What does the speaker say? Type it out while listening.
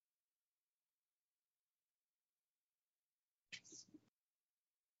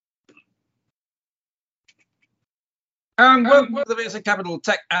And welcome to the VSA Capital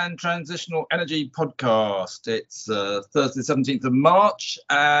Tech and Transitional Energy Podcast. It's Thursday, 17th of March,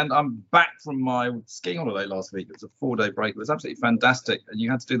 and I'm back from my skiing holiday last week. It was a 4-day break. It was absolutely fantastic. And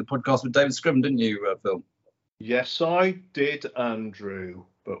you had to do the podcast with David Scriven, didn't you, Phil? Yes, I did, Andrew.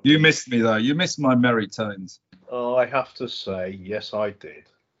 But you missed me, though. You missed my merry tones. Oh, I have to say, yes, I did.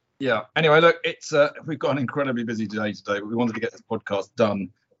 Yeah. Anyway, look, it's we've got an incredibly busy day today, but we wanted to get this podcast done.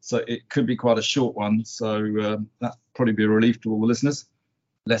 So it could be quite a short one. So that'll probably be a relief to all the listeners.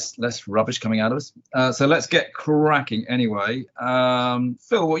 Less rubbish coming out of us. So let's get cracking anyway.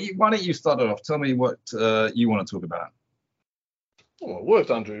 Phil, why don't you start it off? Tell me what you want to talk about. Well,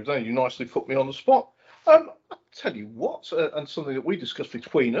 worked, Andrew. You nicely put me on the spot. I'll tell you what, and something that we discussed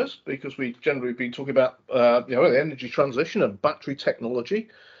between us, because we generally been talking about the energy transition and battery technology,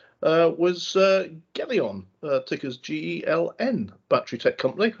 was Gelion, tickers GELN, battery tech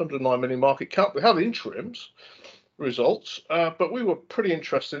company, 109 million market cap. We had interims results, but we were pretty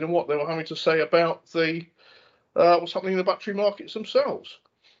interested in what they were having to say about the what's happening in the battery markets themselves.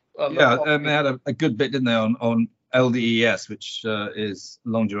 And they had a good bit, didn't they, on LDES, which is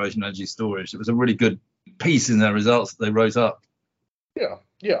long duration energy storage. It was a really good piece in their results that they wrote up. Yeah.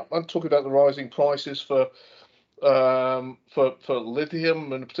 I'm talking about the rising prices for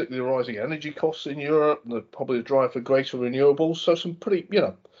lithium, and particularly the rising energy costs in Europe, and probably the drive for greater renewables. So some pretty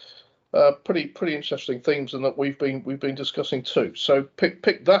interesting themes, and that we've been discussing too. So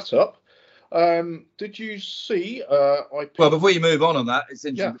pick that up. Did you see? Well, before you move on that, it's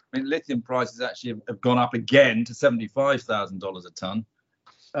interesting. Yeah. I mean, lithium prices actually have gone up again to $75,000 a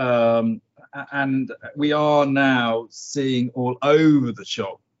ton, and we are now seeing all over the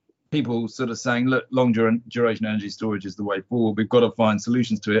shop people sort of saying, look, long duration energy storage is the way forward. We've got to find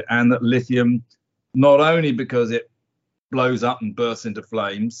solutions to it, and that lithium, not only because it blows up and bursts into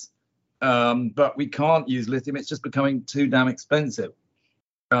flames, but we can't use lithium. It's just becoming too damn expensive.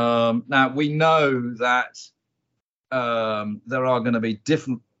 Now, we know that there are going to be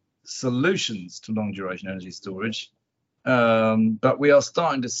different solutions to long duration energy storage, but we are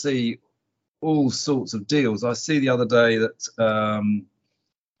starting to see all sorts of deals. I see the other day that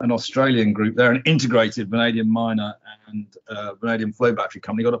an Australian group, they're an integrated vanadium miner and vanadium flow battery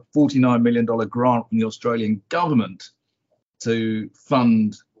company, got a $49 million grant from the Australian government to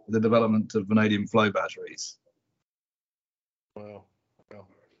fund the development of vanadium flow batteries. Wow.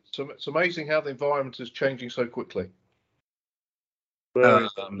 So it's amazing how the environment is changing so quickly. Yeah.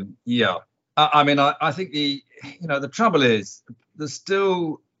 I mean, I think the trouble is there's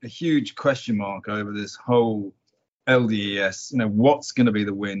still a huge question mark over this whole LDES. What's going to be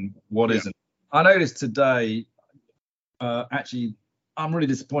the win? What isn't? I noticed today, actually, I'm really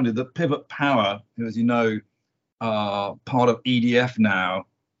disappointed that Pivot Power, who, as you know, are part of EDF now,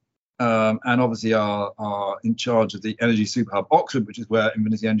 and obviously are in charge of the Energy Super Hub Oxford, which is where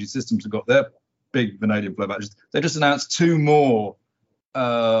Invinity Energy Systems have got their big vanadium flow batteries. They just announced 2 more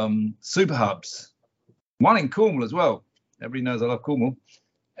super hubs, one in Cornwall as well. Everybody knows I love Cornwall.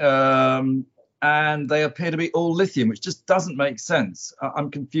 And they appear to be all lithium, which just doesn't make sense.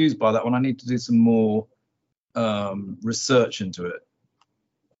 I'm confused by that one. I need to do some more research into it.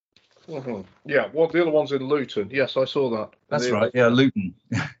 Mm-hmm. Yeah, well, the other one's in Luton. Yes, I saw that. That's right. Yeah, Luton.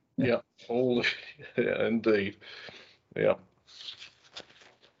 Yeah, indeed. Yeah.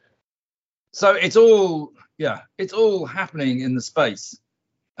 So it's all happening in the space.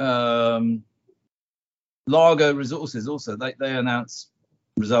 Largo Resources also, they announced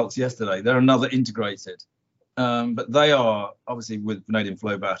results yesterday. They're another integrated, but they are obviously with vanadium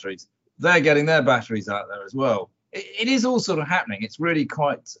flow batteries. They're getting their batteries out there as well. It is all sort of happening. It's really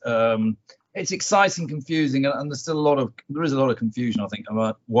quite it's exciting, confusing, and there is a lot of confusion, I think,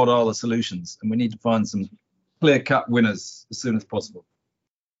 about what are the solutions, and we need to find some clear-cut winners as soon as possible.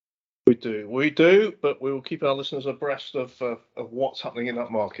 We do, but we will keep our listeners abreast of what's happening in that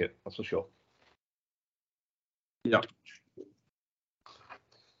market. That's for sure. Yeah.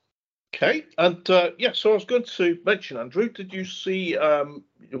 Okay, and so I was going to mention, Andrew, did you see?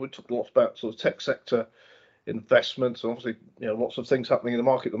 We talked a lot about sort of tech sector investments, and obviously, lots of things happening in the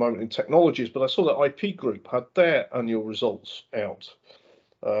market at the moment in technologies. But I saw that IP Group had their annual results out.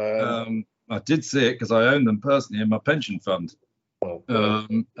 I did see it because I own them personally in my pension fund. Well,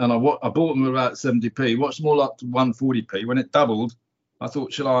 and I bought them at about 70p. Watched them all up to 140p. When it doubled, I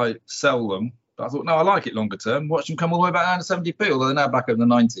thought, shall I sell them? But I thought, no, I like it longer term. Watch them come all the way back down to 70p, although they're now back over the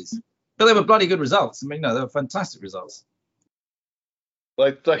 90s. But they were bloody good results. I mean, they were fantastic results.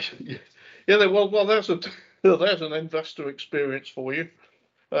 Well, there's an investor experience for you.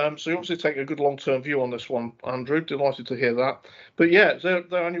 So you obviously take a good long-term view on this one, Andrew. Delighted to hear that. But yeah,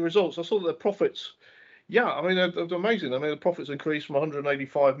 their annual results. I saw that their profits Yeah, I mean, they're amazing. I mean, the profits increased from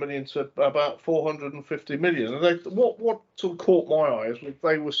 185 million to about 450 million. And what sort of caught my eye is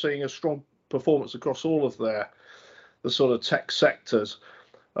they were seeing a strong performance across all of the sort of tech sectors.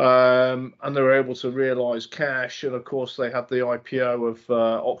 And they were able to realise cash. And of course, they had the IPO of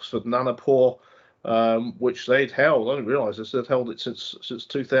Oxford Nanopore, which they'd held. I didn't realise this. They'd held it since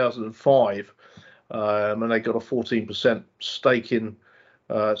 2005. And they got a 14% stake in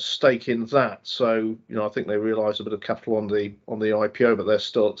that. So I think they realised a bit of capital on the IPO, but they're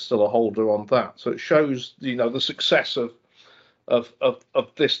still a holder on that. So it shows the success of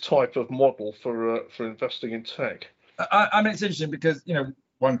this type of model for investing in tech. I mean, it's interesting because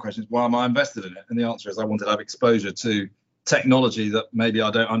one question is, why am I invested in it? And the answer is I wanted to have exposure to technology that maybe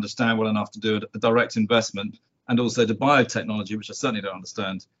I don't understand well enough to do a direct investment, and also to biotechnology, which I certainly don't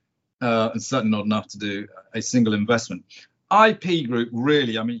understand, and certainly not enough to do a single investment. IP Group,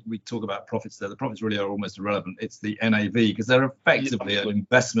 really, I mean, we talk about profits there. The profits really are almost irrelevant. It's the NAV, because they're effectively an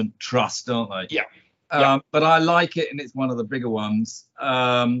investment trust, aren't they? Yeah. But I like it, and it's one of the bigger ones.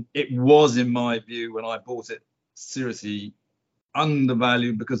 It was, in my view, when I bought it, seriously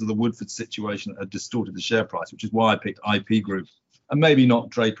undervalued because of the Woodford situation that had distorted the share price, which is why I picked IP Group, and maybe not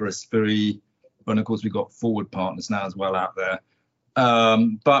Draper Esprit. But of course, we've got Forward Partners now as well out there.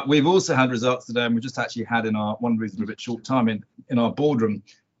 But we've also had results today, and we just actually had one reason for a bit short time in our boardroom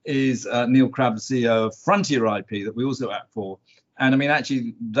is Neil Crabb, the CEO of Frontier IP, that we also act for. And I mean,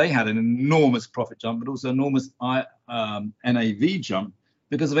 actually, they had an enormous profit jump, but also enormous NAV jump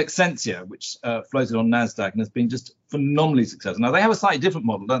because of Excentia, which floated on NASDAQ and has been just phenomenally successful. Now, they have a slightly different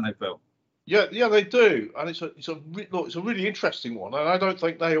model, don't they, Phil? Yeah, they do. And it's a really interesting one. And I don't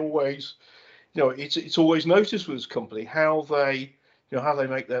think they always, it's always noticed with this company how they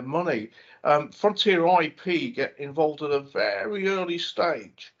make their money. Frontier IP get involved at a very early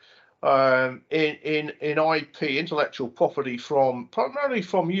stage in IP, intellectual property, primarily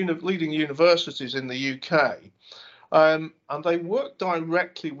from leading universities in the UK. And they work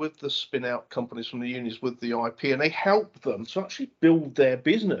directly with the spin-out companies from the unis with the IP, and they help them to actually build their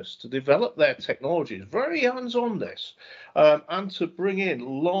business, to develop their technologies, very hands-on this, and to bring in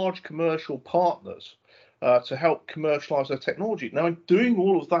large commercial partners to help commercialize their technology. Now, in doing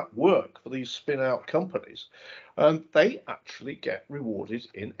all of that work for these spin-out companies, they actually get rewarded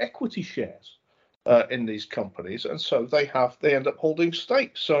in equity shares in these companies, and so they end up holding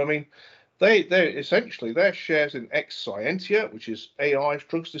stakes. So, I mean, they essentially, their shares in Exscientia, which is AI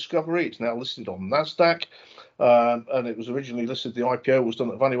drugs discovery, it's now listed on NASDAQ, and it was originally listed, the IPO was done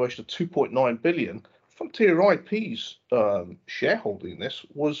at a valuation of 2.9 billion. Frontier IP's shareholding in this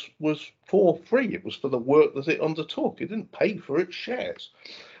was for free. It was for the work that it undertook. It didn't pay for its shares,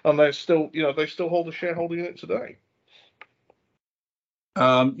 and they still hold a shareholding in it today.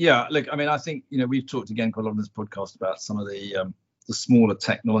 Yeah, look, I mean, I think we've talked again quite a lot on this podcast about some of the smaller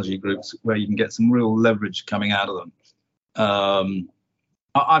technology groups where you can get some real leverage coming out of them.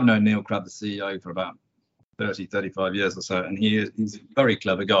 I've known Neil Crabb, the CEO, for about 35 years or so, and he's a very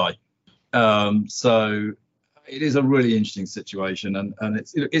clever guy. So it is a really interesting situation, and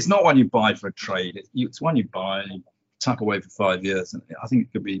it's not one you buy for a trade. It's one you buy and you tuck away for 5 years, and I think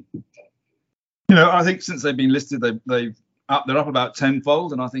it could be. I think since they've been listed, they're up about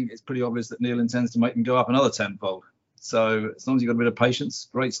tenfold, and I think it's pretty obvious that Neil intends to make them go up another tenfold. So as long as you've got a bit of patience,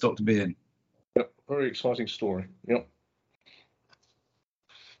 great stock to be in. Yep, very exciting story. Yep.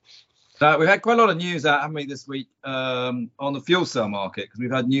 We've had quite a lot of news out, haven't we, this week on the fuel cell market, because we've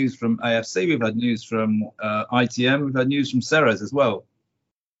had news from AFC, we've had news from ITM, we've had news from Ceres as well.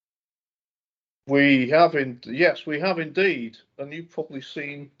 We have indeed, and you've probably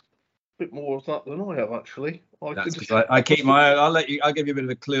seen a bit more of that than I have, actually. That's because I keep my. I'll give you a bit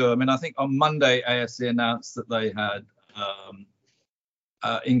of a clue. I mean, I think on Monday AFC announced that they had,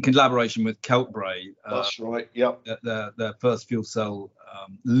 in collaboration with Keltbray, that's right. Yeah. Their first fuel cell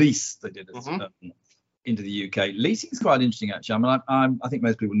lease they did into the UK. Leasing is quite interesting, actually. I mean, I think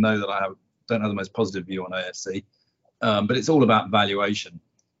most people know that I don't have the most positive view on AFC, but it's all about valuation.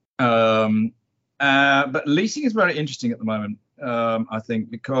 But leasing is very interesting at the moment, I think,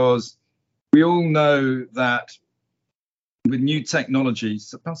 because we all know that with new technology,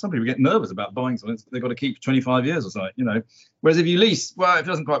 some people get nervous about buying something they've got to keep for 25 years or something, Whereas if you lease, well, if it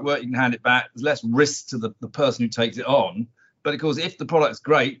doesn't quite work, you can hand it back. There's less risk to the person who takes it on. But of course, if the product's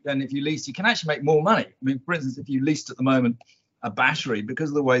great, then if you lease, you can actually make more money. I mean, for instance, if you leased at the moment a battery, because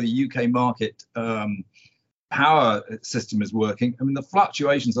of the way the UK market power system is working, I mean, the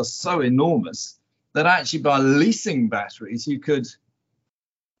fluctuations are so enormous that actually by leasing batteries, you could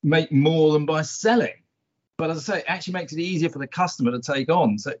make more than by selling. But as I say, it actually makes it easier for the customer to take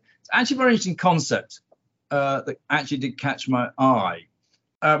on. So it's actually a very interesting concept. that actually did catch my eye.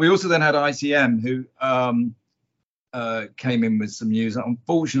 We also then had ICM, who came in with some news.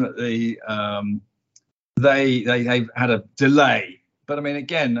 Unfortunately, they've had a delay. But I mean,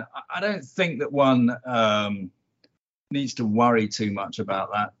 again, I don't think that one needs to worry too much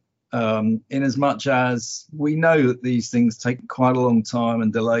about that. In as much as we know that these things take quite a long time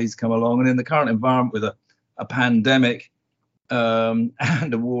and delays come along, and in the current environment with a pandemic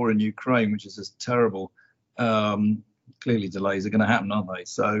and a war in Ukraine, which is just terrible, clearly delays are going to happen, aren't they?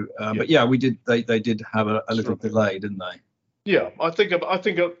 So, but yeah, they did have a little delay, didn't they? Yeah, I think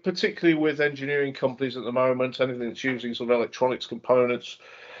particularly with engineering companies at the moment, anything that's using sort of electronics components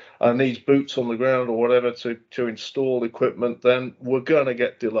and needs boots on the ground or whatever to install equipment, then we're going to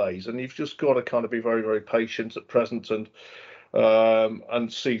get delays, and you've just got to kind of be very, very patient at present and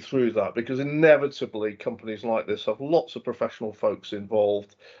see through that, because inevitably companies like this have lots of professional folks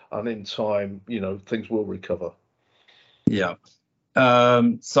involved, and in time, things will recover. Yeah.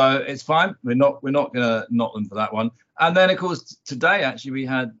 So it's fine. We're not going to knock them for that one. And then, of course, today actually we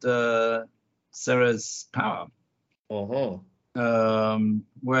had Ceres Power,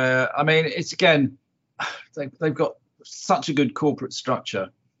 where I mean, it's again, they've got such a good corporate structure,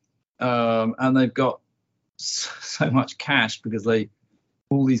 and they've got so much cash because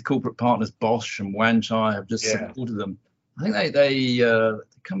all these corporate partners, Bosch and Wanchai, have just supported them. I think they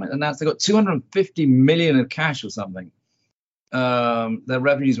come and announced they got 250 million of cash or something. Their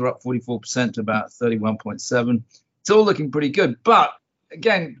revenues were up 44% to about 31.7. It's all looking pretty good. But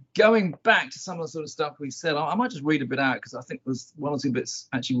again, going back to some of the sort of stuff we said, I might just read a bit out because I think there's one or two bits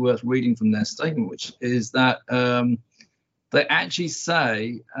actually worth reading from their statement, which is that they actually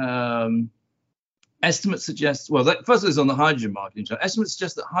say estimates suggest, well, first of all, it's on the hydrogen market. Estimates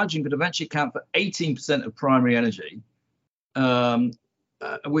suggest that hydrogen could eventually account for 18% of primary energy,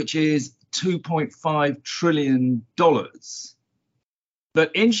 which is $2.5 trillion. But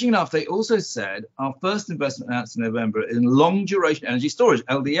interesting enough, they also said our first investment announced in November in long duration energy storage,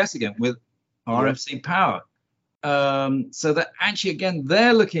 LDS again, with RFC Power. So that actually, again,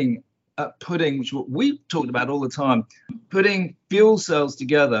 they're looking at putting, which what we've talked about all the time, putting fuel cells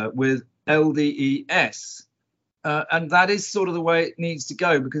together with LDES. And that is sort of the way it needs to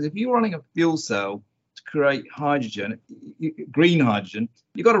go, because if you're running a fuel cell to create hydrogen, green hydrogen,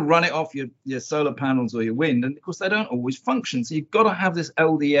 you've got to run it off your solar panels or your wind, and of course they don't always function, so you've got to have this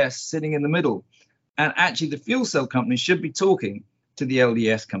LDS sitting in the middle. And actually the fuel cell companies should be talking to the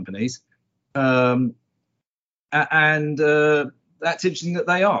LDS companies, and that's interesting that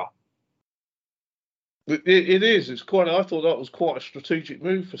they are. It is. It's quite. I thought that was quite a strategic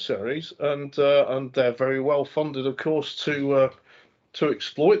move for Ceres, and they're very well funded, of course, to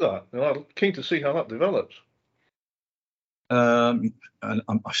exploit that. I'm keen to see how that develops. And I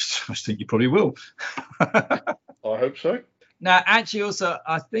think you probably will. I hope so. Now, actually, also,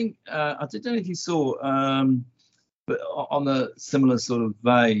 I think I don't know if you saw, but on a similar sort of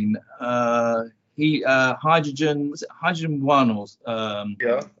vein, hydrogen, was it Hydrogen One or?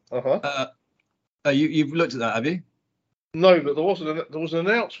 You've looked at that, have you? No, but there was an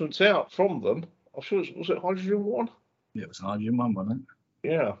announcement out from them. I'm sure was it Hydrogen One? Yeah, it was Hydrogen One, wasn't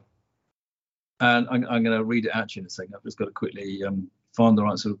it? Yeah. And I'm going to read it out to you in a second. I've just got to quickly find the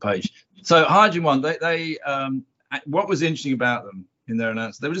right sort of page. So Hydrogen One, they what was interesting about them in their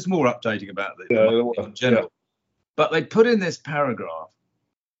announcement, they were just more updating about the market in general. Yeah. But they put in this paragraph,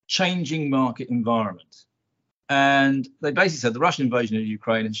 changing market environment. And they basically said the Russian invasion of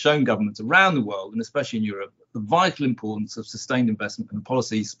Ukraine has shown governments around the world, and especially in Europe, the vital importance of sustained investment and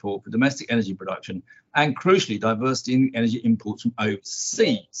policy support for domestic energy production, and crucially, diversity in energy imports from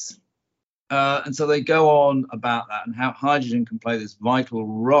overseas. And so they go on about that and how hydrogen can play this vital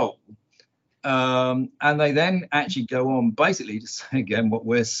role. And they then actually go on basically to say again what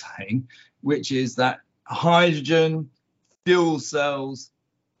we're saying, which is that hydrogen, fuel cells,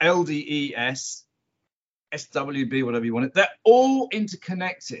 LDES, SWB, whatever you want it, they're all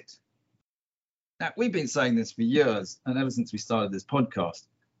interconnected. Now, we've been saying this for years and ever since we started this podcast,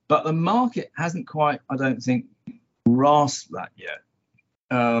 but the market hasn't quite, I don't think, grasped that yet.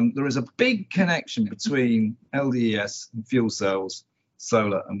 There is a big connection between LDES and fuel cells,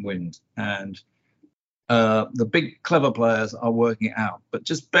 solar and wind, and the big clever players are working it out. But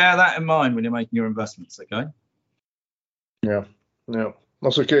just bear that in mind when you're making your investments, okay? Yeah.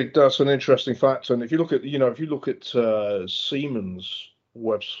 That's an interesting fact. And if you look at Siemens'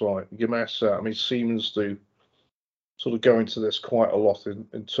 website, Gamesa, I mean, Siemens do sort of go into this quite a lot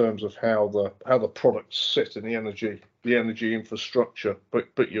in terms of how the products sit in the energy infrastructure.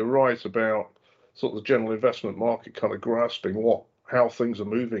 But you're right about sort of the general investment market kind of grasping how things are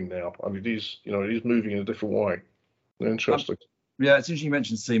moving now, and it is moving in a different way. Interesting. Yeah, it's interesting you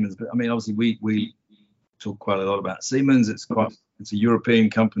mentioned Siemens, but I mean, obviously we talk quite a lot about Siemens. It's a European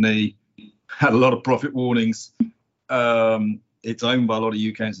company, had a lot of profit warnings. It's owned by a lot of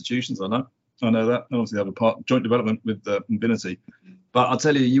UK institutions. I know that. And obviously, they have a joint development with Invinity. But I'll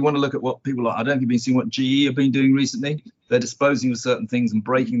tell you, you want to look at what people like. I don't think you've been seeing what GE have been doing recently. They're disposing of certain things and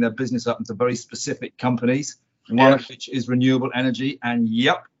breaking their business up into very specific companies. One of which is renewable energy. And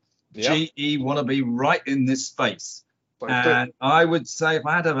GE want to be right in this space. And I would say if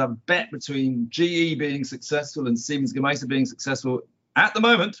I had to have a bet between GE being successful and Siemens Gamesa being successful at the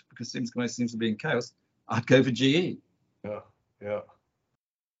moment, because Siemens Gamesa seems to be in chaos, I'd go for GE. Yeah.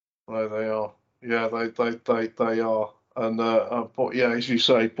 No, they are. Yeah, they are. And but yeah, as you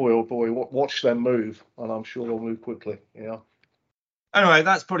say, boy oh boy, watch them move, and I'm sure they'll move quickly. Yeah. Anyway,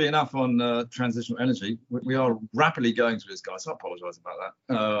 that's probably enough on transitional energy. We are rapidly going through this, guys, so I apologise about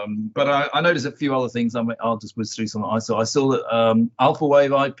that. But I noticed a few other things. I'll just whiz through some that I saw. I saw that Alpha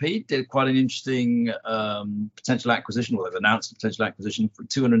Wave IP did quite an interesting potential acquisition. Well, they've announced a potential acquisition for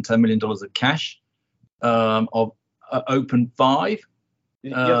 $210 million of cash of OpenFive.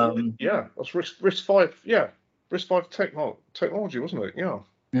 That's RISC-V. Yeah, RISC-V technology, wasn't it? Yeah.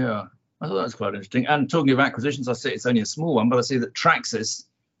 I thought that was quite interesting. And talking of acquisitions, I see it's only a small one, but I see that Traxys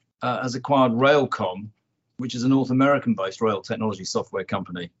has acquired Railcom, which is a North American-based rail technology software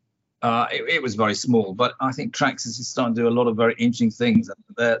company. It was very small, but I think Traxys is starting to do a lot of very interesting things.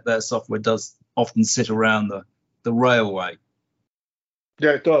 Their software does often sit around the railway.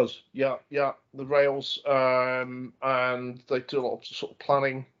 Yeah, it does. Yeah. The rails, and they do a lot of sort of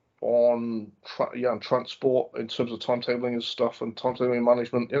planning on transport in terms of timetabling and stuff and timetabling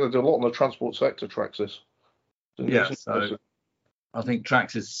management. Yeah, they do a lot in the transport sector, Traxys. Yeah, so I think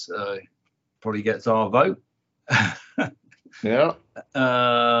Traxys probably gets our vote. Yeah.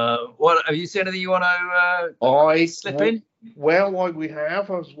 What have you seen anything you want to slip in? Well, we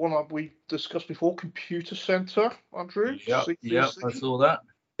have, as we discussed before, Computer Center, Andrew. Yeah, I saw that.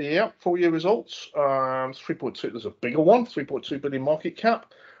 Yeah, full-year results. 3.2. There's a bigger one, 3.2 billion market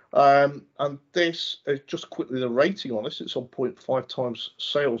cap. And this is just quickly the rating on this. It's on 0.5 times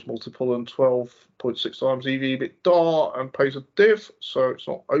sales multiple and 12.6 times EV/EBITDA, and pays a div, so it's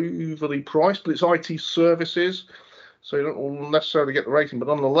not overly priced, but it's IT services, so you don't necessarily get the rating. But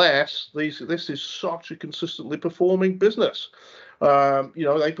nonetheless, this is such a consistently performing business.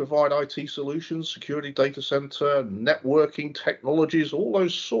 They provide IT solutions, security, data center, networking technologies, all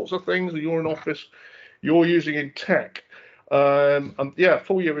those sorts of things that you're in office, you're using in tech.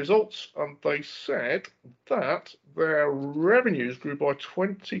 Full year results, and they said that their revenues grew by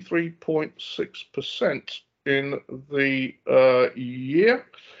 23.6% in the year,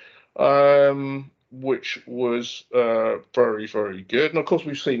 which was very, very good. And of course,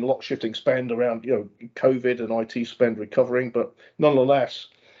 we've seen a lot of shifting spend around, COVID and IT spend recovering, but nonetheless,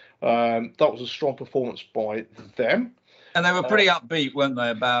 that was a strong performance by them. And they were pretty upbeat, weren't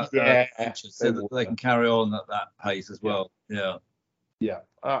they, about the future, so that they can carry on at that pace as well. Yeah,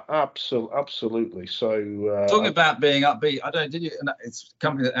 absolutely. So talking about being upbeat, it's a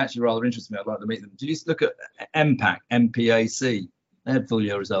company that actually rather interests me. I'd like to meet them. Did you look at MPAC, MPAC? They had full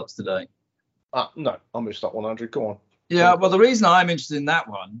year results today. No, I missed that one, Andrew. Go on. Yeah, well, the reason I'm interested in that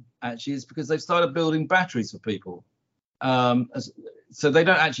one actually is because they've started building batteries for people. So they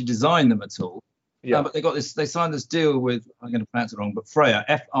don't actually design them at all. Yeah, but they signed this deal with, I'm going to pronounce it wrong, but Freyr,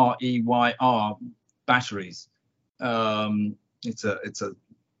 Freyr batteries. It's a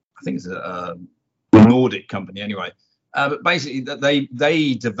Nordic company anyway. But basically,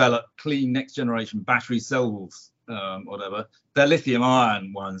 they develop clean next generation battery cells, whatever. They're lithium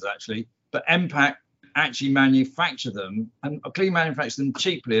ion ones actually, but MPAC actually manufacture them and clean manufacture them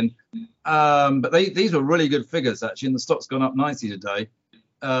cheaply. And but these were really good figures actually, and the stock's gone up nicely today.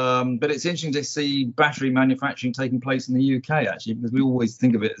 But it's interesting to see battery manufacturing taking place in the UK actually, because we always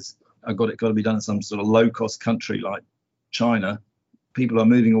think of it as got to be done in some sort of low-cost country like China. People are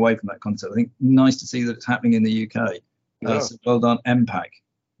moving away from that concept. I think nice to see that it's happening in the UK. So well done, MPAC.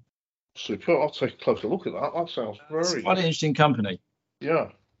 Super. I'll take a closer look at that. That sounds very. Quite an interesting company. Yeah,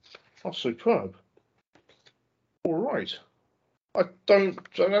 that's superb. All right. I don't.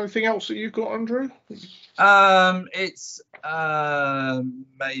 Anything else that you've got, Andrew? It's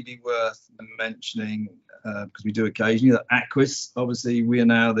maybe worth mentioning because we do occasionally that Aquis. Obviously, we are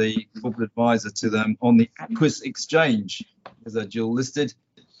now the corporate advisor to them on the Aquis exchange as they're dual listed.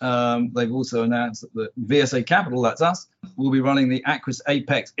 They've also announced that the VSA Capital, that's us, will be running the Aquis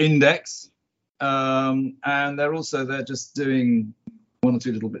Apex Index, and they're just doing one or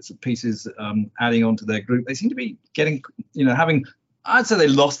two little bits of pieces, adding on to their group. They seem to be getting, having I'd say they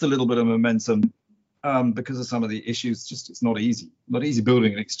lost a little bit of momentum because of some of the issues. Just it's not easy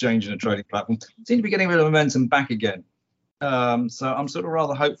building an exchange and a trading platform. Seem to be getting a bit of momentum back again. So I'm sort of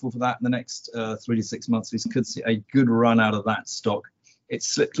rather hopeful for that in the next 3 to 6 months. We could see a good run out of that stock. It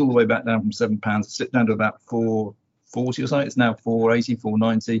slipped all the way back down from £7. It slipped down to about 4.40 or something. It's now 4.80,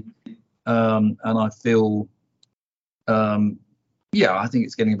 4.90. And I feel, I think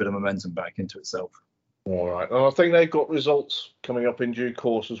it's getting a bit of momentum back into itself. All right. And I think they've got results coming up in due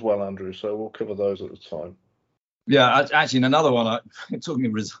course as well, Andrew. So we'll cover those at the time. Yeah, actually, in another one, talking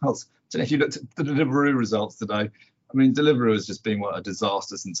of results, I don't know if you looked at the Deliveroo results today. I mean, Deliveroo has just been a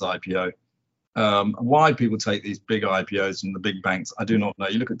disaster since IPO. Why people take these big IPOs from the big banks, I do not know.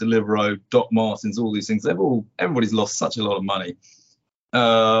 You look at Deliveroo, Doc Martens, all these things. Everybody's lost such a lot of money.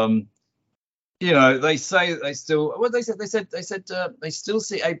 They say that they still. Well, they said they still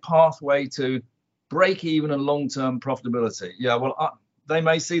see a pathway to break even and long-term profitability. Yeah, well, they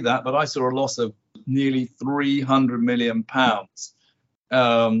may see that, but I saw a loss of nearly £300 million.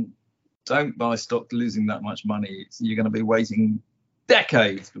 Don't buy stock losing that much money. You're going to be waiting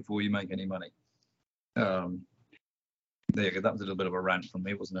decades before you make any money. There you go. That was a little bit of a rant from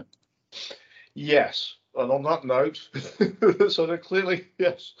me, wasn't it? Yes. And on that note, so they're clearly,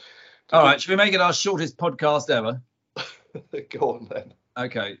 yes. All right. Should we make it our shortest podcast ever? Go on then.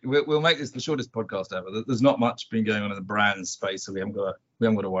 Okay. We'll make this the shortest podcast ever. There's not much been going on in the brand space, so we haven't got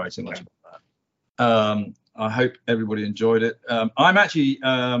to worry too much about that. I hope everybody enjoyed it. I'm actually.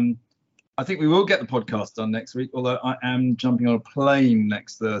 I think we will get the podcast done next week, although I am jumping on a plane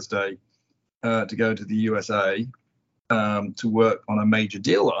next Thursday to go to the USA to work on a major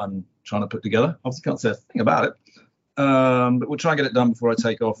deal that I'm trying to put together. Obviously can't say a thing about it, but we'll try and get it done before I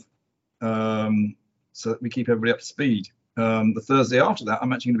take off so that we keep everybody up to speed. The Thursday after that,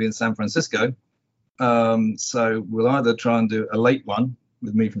 I'm actually going to be in San Francisco. So we'll either try and do a late one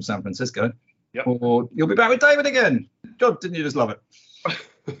with me from San Francisco, or you'll be back with David again. God, didn't you just love it?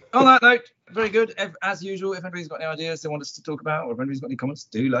 On that note, very good. As usual, if anybody's got any ideas they want us to talk about, or if anybody's got any comments,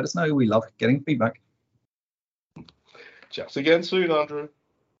 do let us know. We love getting feedback. Chat again soon, Andrew.